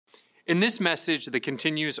In this message that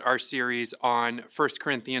continues our series on 1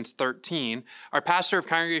 Corinthians 13, our pastor of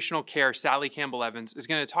congregational care, Sally Campbell-Evans, is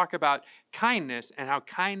going to talk about kindness and how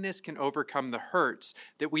kindness can overcome the hurts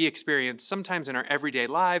that we experience sometimes in our everyday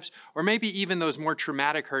lives, or maybe even those more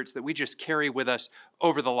traumatic hurts that we just carry with us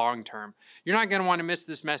over the long term. You're not going to want to miss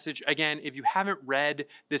this message. Again, if you haven't read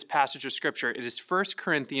this passage of Scripture, it is 1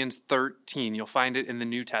 Corinthians 13. You'll find it in the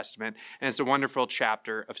New Testament, and it's a wonderful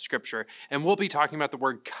chapter of Scripture. And we'll be talking about the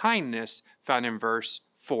word kindness found in verse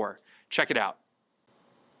 4. Check it out.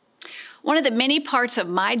 One of the many parts of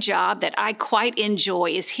my job that I quite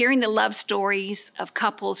enjoy is hearing the love stories of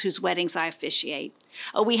couples whose weddings I officiate.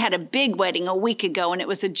 Oh, we had a big wedding a week ago, and it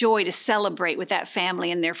was a joy to celebrate with that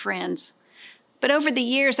family and their friends. But over the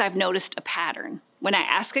years, I've noticed a pattern. When I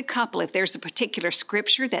ask a couple if there's a particular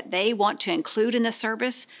scripture that they want to include in the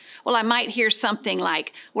service, well, I might hear something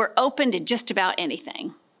like, "We're open to just about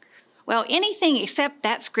anything." Well, anything except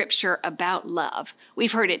that scripture about love.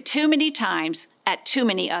 We've heard it too many times at too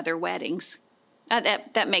many other weddings.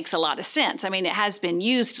 That makes a lot of sense. I mean, it has been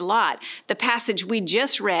used a lot. The passage we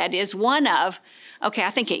just read is one of, I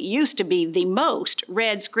think it used to be the most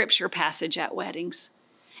read scripture passage at weddings.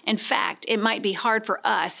 In fact, it might be hard for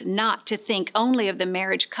us not to think only of the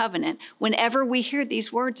marriage covenant whenever we hear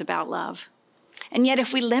these words about love. And yet,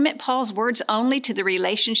 if we limit Paul's words only to the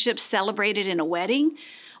relationships celebrated in a wedding,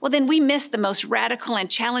 well, then we miss the most radical and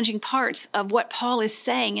challenging parts of what Paul is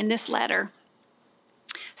saying in this letter.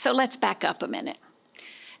 So let's back up a minute.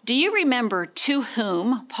 Do you remember to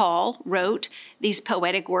whom Paul wrote these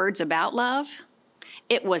poetic words about love?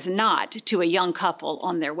 It was not to a young couple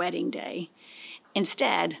on their wedding day.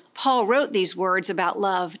 Instead, Paul wrote these words about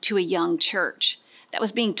love to a young church that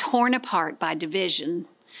was being torn apart by division.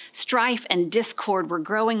 Strife and discord were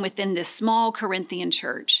growing within this small Corinthian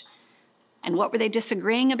church. And what were they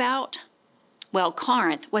disagreeing about? Well,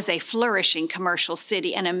 Corinth was a flourishing commercial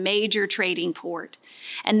city and a major trading port.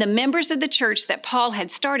 And the members of the church that Paul had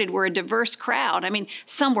started were a diverse crowd. I mean,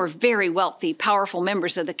 some were very wealthy, powerful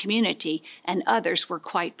members of the community, and others were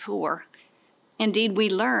quite poor. Indeed, we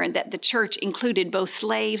learned that the church included both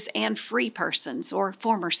slaves and free persons, or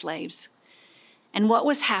former slaves. And what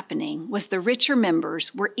was happening was the richer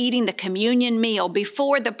members were eating the communion meal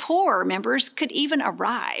before the poorer members could even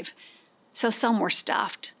arrive. So some were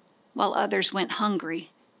stuffed, while others went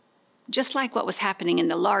hungry, just like what was happening in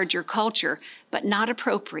the larger culture, but not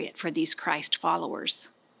appropriate for these Christ followers.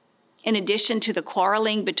 In addition to the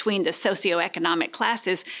quarreling between the socioeconomic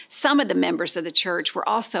classes, some of the members of the church were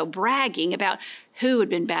also bragging about who had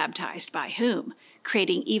been baptized by whom,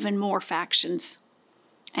 creating even more factions.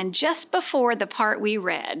 And just before the part we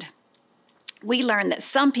read, we learned that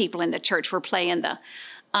some people in the church were playing the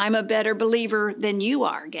 "I'm a better believer than you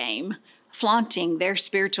are" game, flaunting their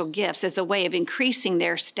spiritual gifts as a way of increasing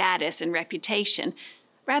their status and reputation,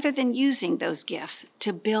 rather than using those gifts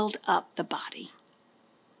to build up the body.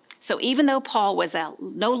 So even though Paul was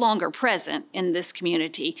no longer present in this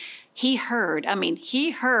community, he heard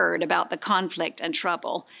about the conflict and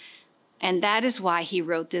trouble, and that is why he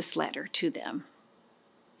wrote this letter to them.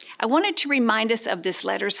 I wanted to remind us of this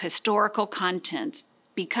letter's historical content,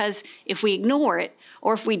 because if we ignore it,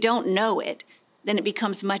 or if we don't know it, then it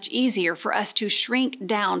becomes much easier for us to shrink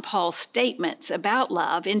down Paul's statements about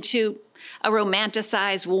love into a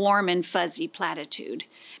romanticized, warm and fuzzy platitude,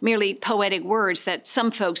 merely poetic words that some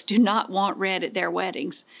folks do not want read at their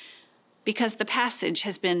weddings, because the passage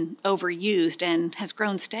has been overused and has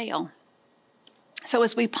grown stale. So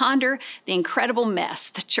as we ponder the incredible mess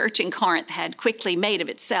the church in Corinth had quickly made of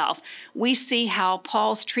itself, we see how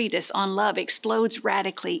Paul's treatise on love explodes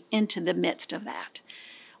radically into the midst of that.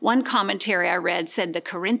 One commentary I read said the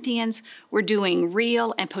Corinthians were doing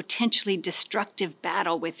real and potentially destructive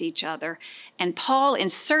battle with each other, and Paul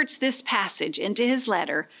inserts this passage into his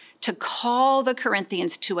letter to call the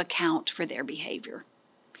Corinthians to account for their behavior.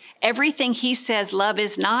 Everything he says love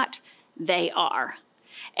is not, they are.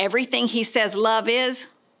 Everything he says love is,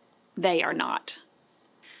 they are not.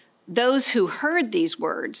 Those who heard these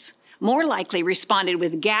words more likely responded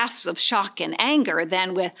with gasps of shock and anger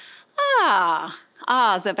than with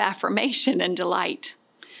ahs of affirmation and delight.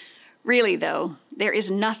 Really, though, there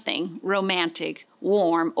is nothing romantic,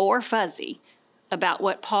 warm, or fuzzy about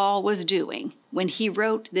what Paul was doing when he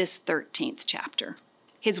wrote this 13th chapter.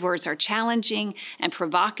 His words are challenging and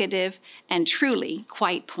provocative and truly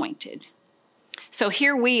quite pointed. So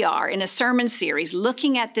here we are in a sermon series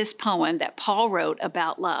looking at this poem that Paul wrote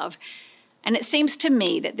about love, and it seems to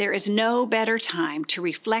me that there is no better time to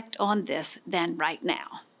reflect on this than right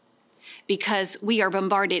now. because we are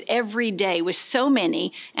bombarded every day with so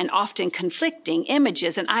many and often conflicting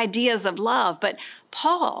images and ideas of love. But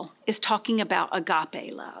Paul is talking about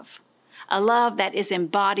agape love, a love that is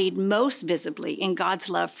embodied most visibly in God's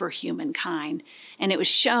love for humankind. And it was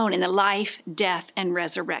shown in the life, death, and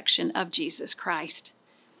resurrection of Jesus Christ.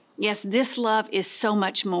 Yes, this love is so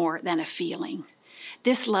much more than a feeling.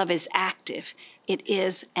 This love is active. It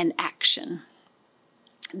is an action.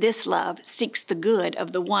 This love seeks the good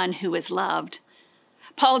of the one who is loved.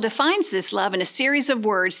 Paul defines this love in a series of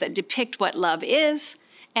words that depict what love is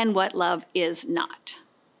and what love is not.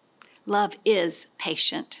 Love is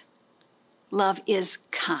patient. Love is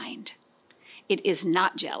kind. It is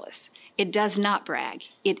not jealous. It does not brag.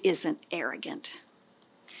 It isn't arrogant.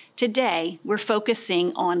 Today, we're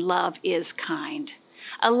focusing on love is kind,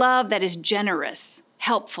 a love that is generous,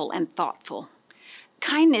 helpful, and thoughtful.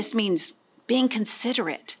 Kindness means being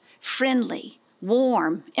considerate, friendly,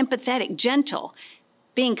 warm, empathetic, gentle.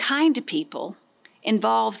 Being kind to people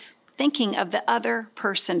involves thinking of the other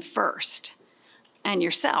person first and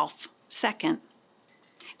yourself second.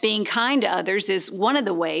 Being kind to others is one of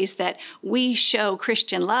the ways that we show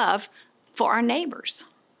Christian love for our neighbors.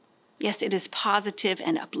 Yes, it is positive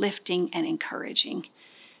and uplifting and encouraging.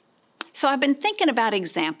 So I've been thinking about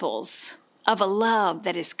examples of a love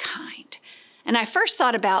that is kind. And I first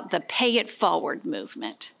thought about the pay it forward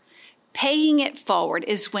movement. Paying it forward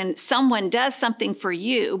is when someone does something for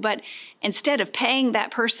you, but instead of paying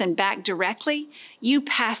that person back directly, you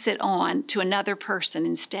pass it on to another person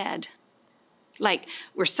instead. Like,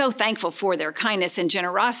 we're so thankful for their kindness and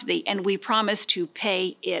generosity, and we promise to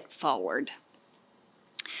pay it forward.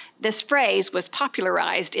 This phrase was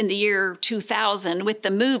popularized in the year 2000 with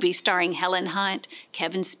the movie starring Helen Hunt,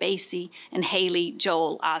 Kevin Spacey, and Haley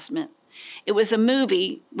Joel Osment. It was a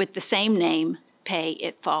movie with the same name, Pay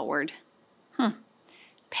It Forward.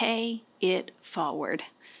 Pay it forward.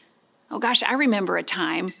 Oh gosh, I remember a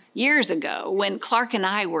time years ago when Clark and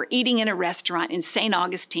I were eating in a restaurant in St.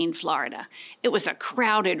 Augustine, Florida. It was a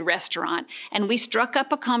crowded restaurant, and we struck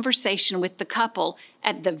up a conversation with the couple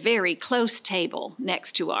at the very close table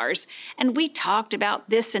next to ours. And we talked about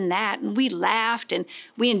this and that, and we laughed, and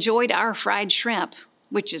we enjoyed our fried shrimp,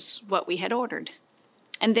 which is what we had ordered.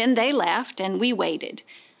 And then they left, and we waited.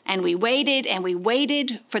 And we waited, and we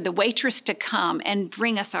waited for the waitress to come and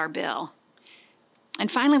bring us our bill.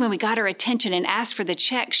 And finally, when we got her attention and asked for the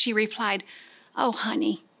check, she replied, "Oh,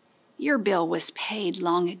 honey, your bill was paid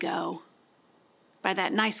long ago by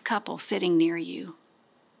that nice couple sitting near you."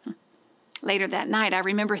 Later that night, I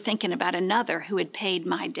remember thinking about another who had paid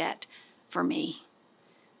my debt for me.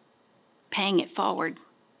 Paying it forward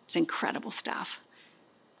is incredible stuff.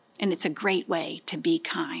 And it's a great way to be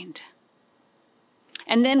kind.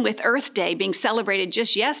 And then with Earth Day being celebrated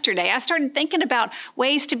just yesterday, I started thinking about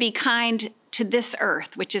ways to be kind to this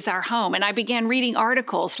earth, which is our home. And I began reading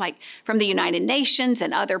articles like from the United Nations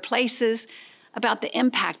and other places about the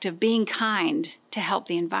impact of being kind to help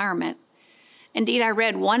the environment. Indeed, I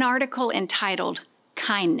read one article entitled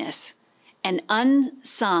Kindness, an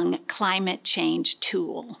Unsung Climate Change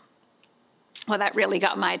Tool. Well, that really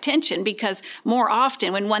got my attention because more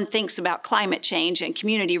often when one thinks about climate change and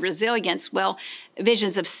community resilience, well,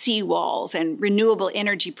 visions of seawalls and renewable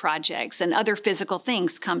energy projects and other physical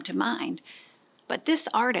things come to mind. But this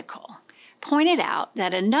article pointed out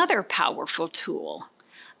that another powerful tool,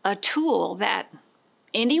 a tool that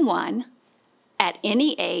anyone at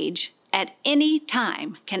any age, at any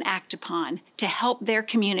time can act upon to help their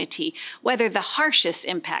community weather the harshest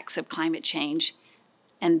impacts of climate change,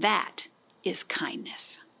 and that is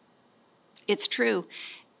kindness. It's true.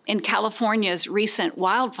 In California's recent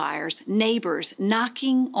wildfires, neighbors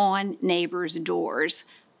knocking on neighbors' doors,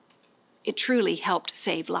 it truly helped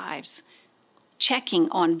save lives. Checking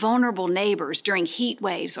on vulnerable neighbors during heat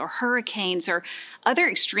waves or hurricanes or other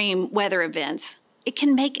extreme weather events, it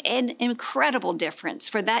can make an incredible difference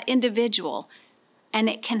for that individual, and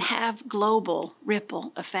it can have global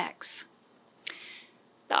ripple effects.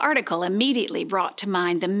 The article immediately brought to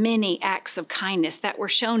mind the many acts of kindness that were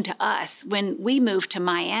shown to us when we moved to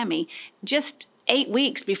Miami just 8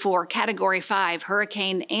 weeks before Category 5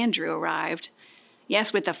 Hurricane Andrew arrived.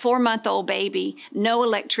 Yes, with a 4-month-old baby, no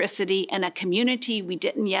electricity, and a community we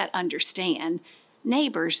didn't yet understand,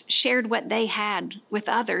 neighbors shared what they had with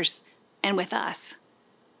others and with us.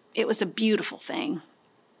 It was a beautiful thing.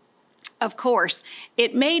 Of course,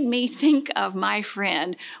 it made me think of my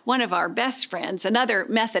friend, one of our best friends, another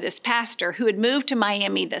Methodist pastor who had moved to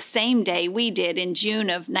Miami the same day we did in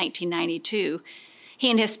June of 1992.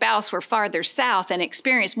 He and his spouse were farther south and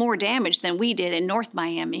experienced more damage than we did in North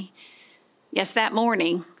Miami. Yes, that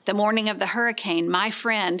morning, the morning of the hurricane, my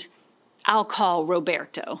friend I'll call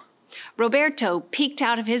Roberto. Roberto peeked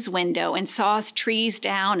out of his window and saw trees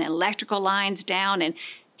down and electrical lines down, and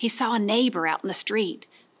he saw a neighbor out in the street.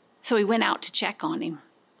 So he went out to check on him.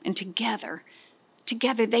 And together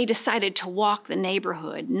they decided to walk the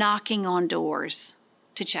neighborhood, knocking on doors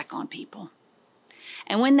to check on people.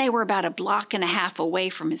 And when they were about a block and a half away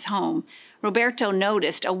from his home, Roberto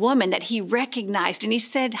noticed a woman that he recognized, and he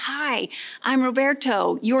said, "Hi, I'm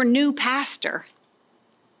Roberto, your new pastor."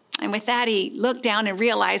 And with that, he looked down and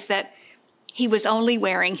realized that he was only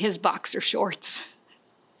wearing his boxer shorts.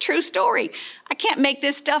 True story. I can't make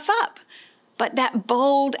this stuff up. But that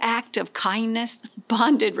bold act of kindness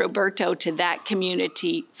bonded Roberto to that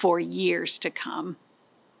community for years to come.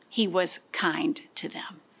 He was kind to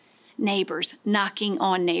them. Neighbors knocking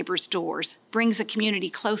on neighbors' doors brings a community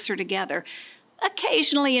closer together,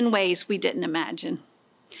 occasionally in ways we didn't imagine.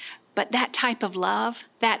 But that type of love,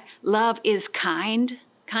 that love is kind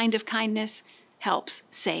of kindness, helps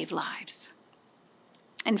save lives.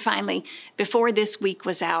 And finally, before this week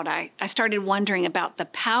was out, I started wondering about the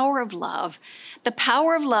power of love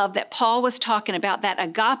that Paul was talking about, that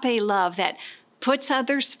agape love that puts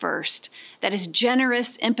others first, that is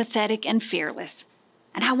generous, empathetic, and fearless.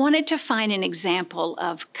 And I wanted to find an example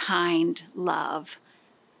of kind love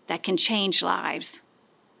that can change lives,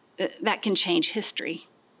 that can change history.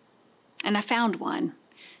 And I found one.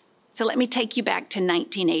 So let me take you back to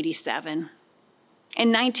 1987.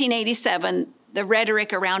 In 1987, the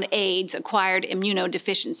rhetoric around AIDS, acquired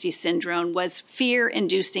immunodeficiency syndrome, was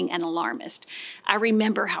fear-inducing and alarmist. I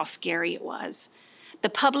remember how scary it was. The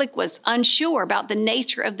public was unsure about the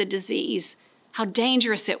nature of the disease, how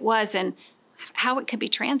dangerous it was, and how it could be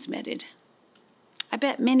transmitted. I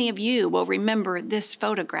bet many of you will remember this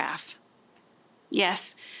photograph.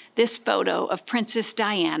 Yes, this photo of Princess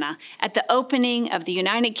Diana at the opening of the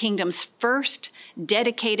United Kingdom's first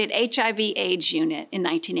dedicated HIV/AIDS unit in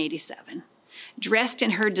 1987. Dressed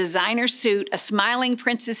in her designer suit, a smiling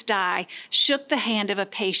Princess Di shook the hand of a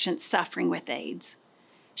patient suffering with AIDS.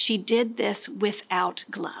 She did this without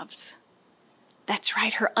gloves. That's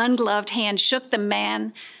right, her ungloved hand shook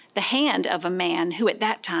the hand of a man who at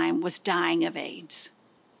that time was dying of AIDS.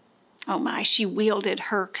 Oh my, she wielded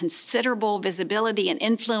her considerable visibility and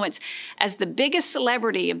influence as the biggest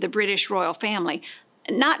celebrity of the British royal family,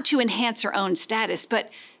 not to enhance her own status, but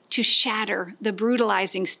to shatter the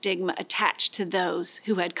brutalizing stigma attached to those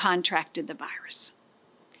who had contracted the virus.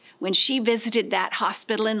 When she visited that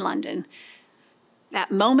hospital in London,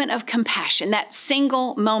 that moment of compassion, that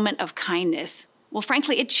single moment of kindness, well,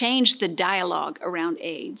 frankly, it changed the dialogue around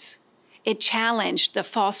AIDS. It challenged the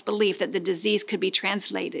false belief that the disease could be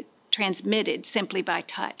transmitted simply by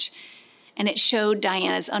touch. And it showed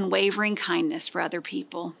Diana's unwavering kindness for other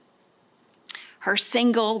people. Her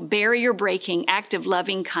single, barrier-breaking act of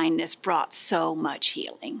loving kindness brought so much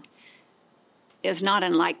healing. It was not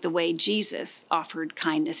unlike the way Jesus offered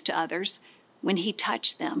kindness to others when he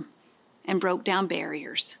touched them and broke down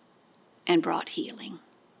barriers and brought healing.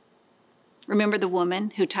 Remember the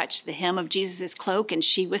woman who touched the hem of Jesus' cloak and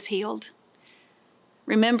she was healed?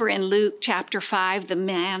 Remember in Luke chapter 5, the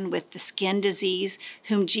man with the skin disease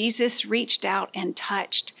whom Jesus reached out and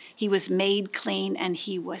touched. He was made clean and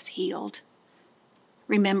he was healed.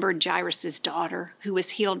 Remember Jairus' daughter who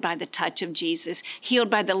was healed by the touch of Jesus, healed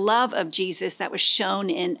by the love of Jesus that was shown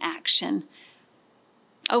in action.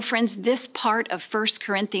 Oh, friends, this part of 1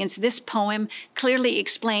 Corinthians, this poem clearly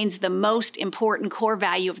explains the most important core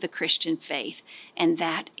value of the Christian faith, and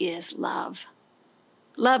that is love.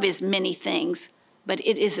 Love is many things, but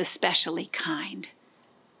it is especially kind.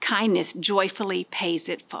 Kindness joyfully pays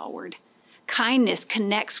it forward. Kindness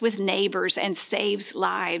connects with neighbors and saves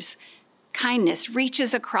lives. Kindness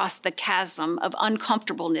reaches across the chasm of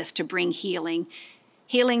uncomfortableness to bring healing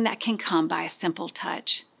that can come by a simple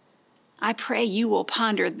touch. I pray you will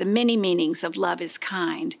ponder the many meanings of love is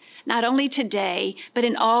kind, not only today, but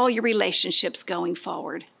in all your relationships going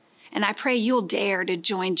forward. And I pray you'll dare to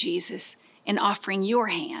join Jesus in offering your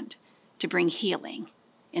hand to bring healing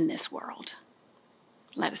in this world.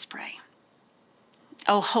 Let us pray.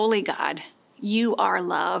 Oh, holy God, you are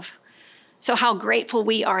love. So how grateful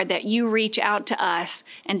we are that you reach out to us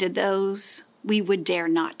and to those we would dare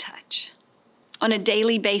not touch. On a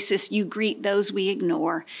daily basis, you greet those we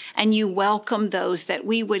ignore, and you welcome those that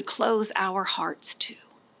we would close our hearts to.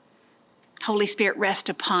 Holy Spirit, rest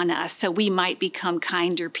upon us so we might become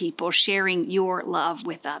kinder people, sharing your love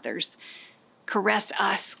with others. Caress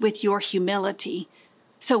us with your humility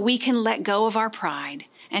so we can let go of our pride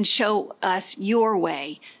and show us your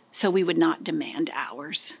way so we would not demand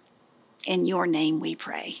ours. In your name we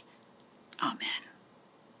pray. Amen.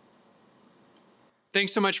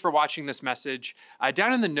 Thanks so much for watching this message.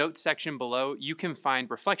 Down in the notes section below, you can find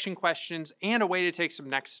reflection questions and a way to take some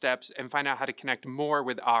next steps and find out how to connect more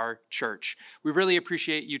with our church. We really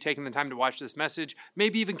appreciate you taking the time to watch this message.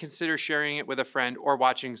 Maybe even consider sharing it with a friend or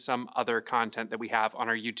watching some other content that we have on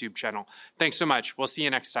our YouTube channel. Thanks so much. We'll see you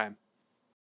next time.